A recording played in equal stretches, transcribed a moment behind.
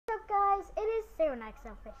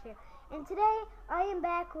XL Fish here, and today I am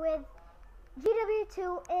back with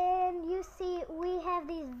GW2, and you see we have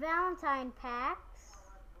these Valentine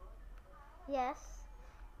packs. Yes,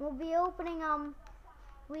 we'll be opening them.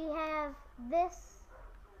 We have this.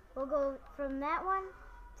 We'll go from that one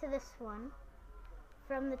to this one,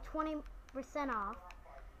 from the 20% off.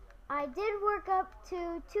 I did work up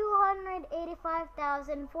to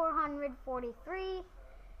 285,443.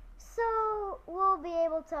 So we'll be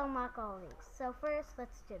able to unlock all of these. So first,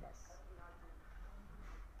 let's do this.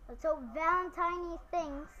 Let's hope Valentine-y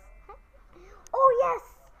things. Oh yes!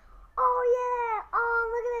 Oh yeah! Oh,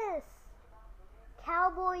 look at this!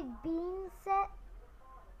 Cowboy bean set.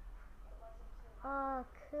 Oh,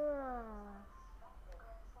 cool.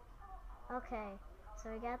 Okay,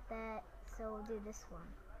 so we got that. So we'll do this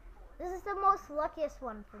one. This is the most luckiest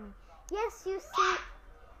one for me. Yes, you see.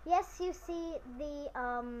 Yes, you see the,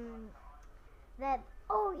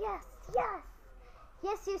 oh yes, yes!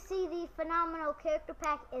 Yes, you see the phenomenal character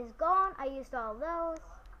pack is gone. I used all those.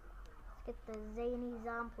 Let's get the Zany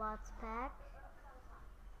Zomplots pack.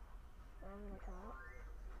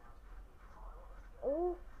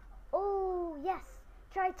 Oh, yes!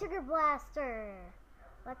 Tri-Trigger Blaster!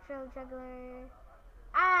 Electro Juggler.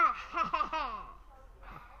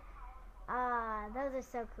 Those are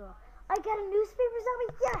so cool. I got a newspaper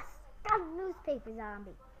zombie. Yes, got a newspaper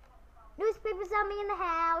zombie. Newspaper zombie in the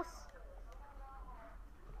house.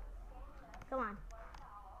 Come on,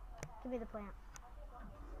 give me the plant.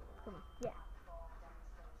 Come on, yeah.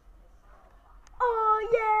 Oh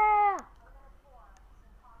yeah.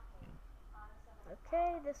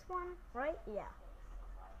 Okay, this one, right? Yeah.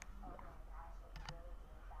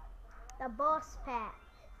 The boss pack.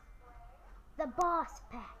 The boss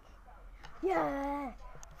pack. Yeah.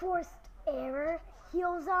 Forced error,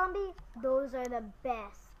 heal zombie, those are the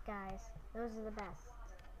best, guys. Those are the best.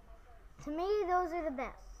 To me, those are the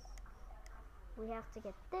best. We have to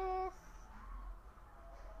get this.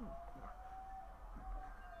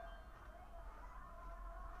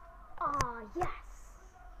 Oh, yes.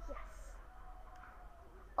 Yes.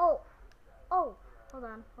 Oh, hold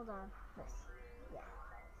on. This. Yeah.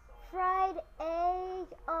 Fried egg.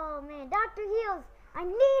 Oh, man. Dr. Heals. I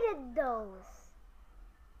needed those.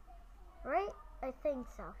 Right? I think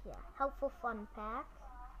so, yeah. Helpful Fun Pack.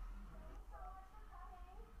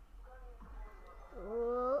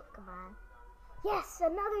 Ooh, come on. Yes,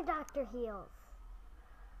 another Dr. Heals.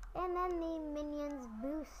 And then the Minions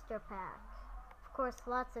Booster Pack. Of course,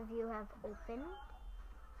 lots of you have opened.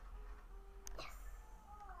 Yes.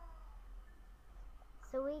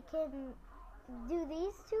 So we can do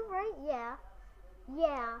these two, right? Yeah.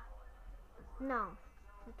 Yeah. No,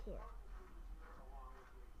 you can't.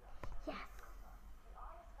 Yes.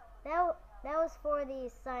 That was for the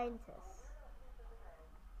scientists.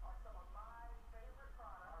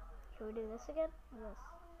 Should we do this again? Yes.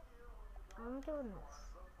 I'm doing this.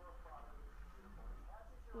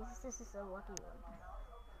 Yes, this is a lucky one.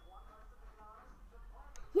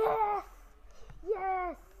 Yes!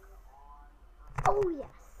 Yes! Oh,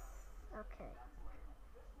 yes. Okay.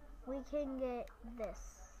 We can get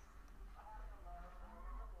this.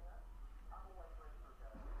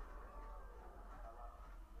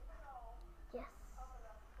 Yes.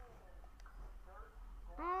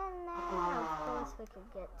 And then, of course, we could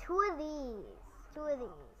get two of these.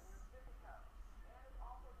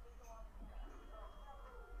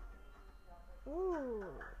 Ooh.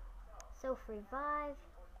 So, revive.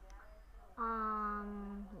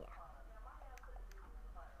 Yeah.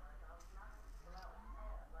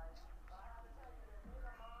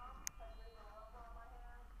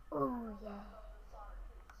 Oh, yeah.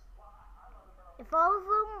 If all of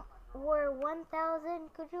them were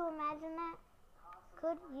 1,000, could you imagine that?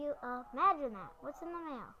 Could you imagine that? What's in the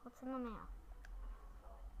mail?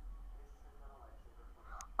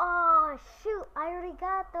 Oh, shoot. I already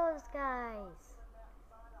got those guys.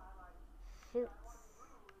 Shoots.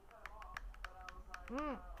 I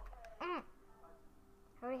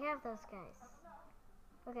already have those guys.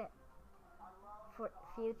 Okay. For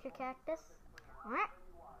future cactus. Alright.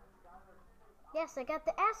 Yes, I got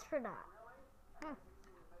the astronaut.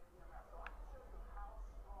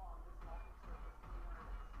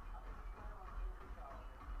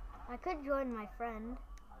 I could join my friend.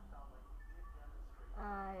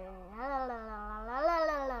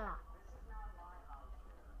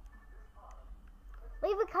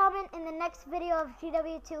 Leave a comment in the next video of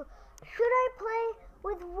GW2. Should I play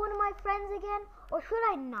with one of my friends again, or should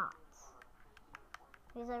I not?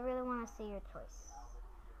 Because I really want to see your choice.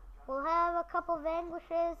 We'll have a couple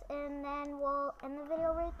vanquishes, and then we'll end the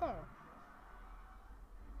video right there.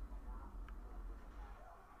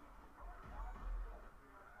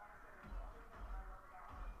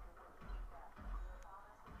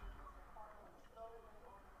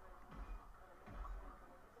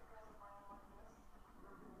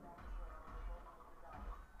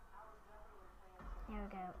 Here we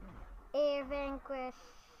go. Air Vanquish.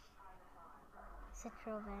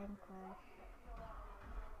 Citro Vanquish.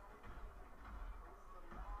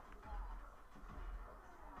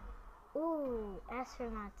 Ooh,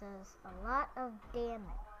 Astronaut does a lot of damage.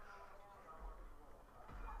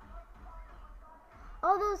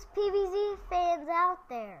 All those PVZ fans out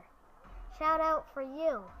there. Shout out for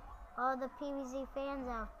you. All the PVZ fans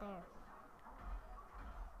out there.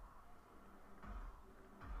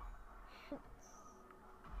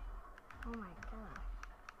 Oh my god.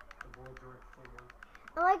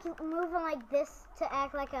 I like moving like this to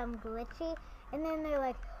act like I'm glitchy. And then they're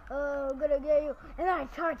like, oh, I'm gonna get you. And then I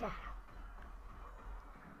charge at them.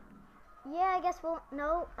 Yeah, I guess we'll,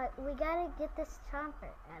 no, we gotta get this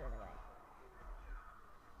chomper out of the way.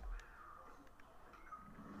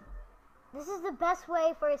 This is the best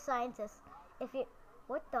way for a scientist. If you,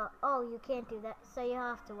 what the, oh, you can't do that. So you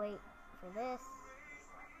have to wait for this.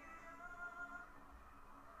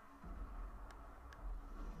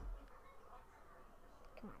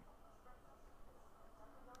 Come on.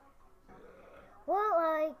 Well,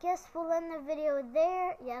 I guess we'll end the video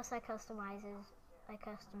there. Yes, I customized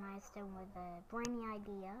him with a brainy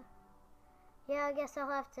idea. Yeah, I guess I'll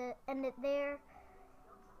have to end it there.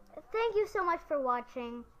 Thank you so much for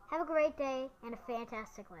watching. Have a great day and a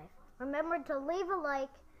fantastic life. Remember to leave a like,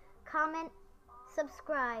 comment,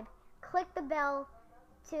 subscribe, click the bell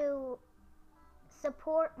to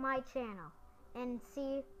support my channel and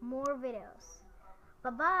see more videos.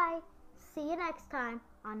 Bye-bye. See you next time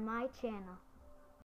on my channel.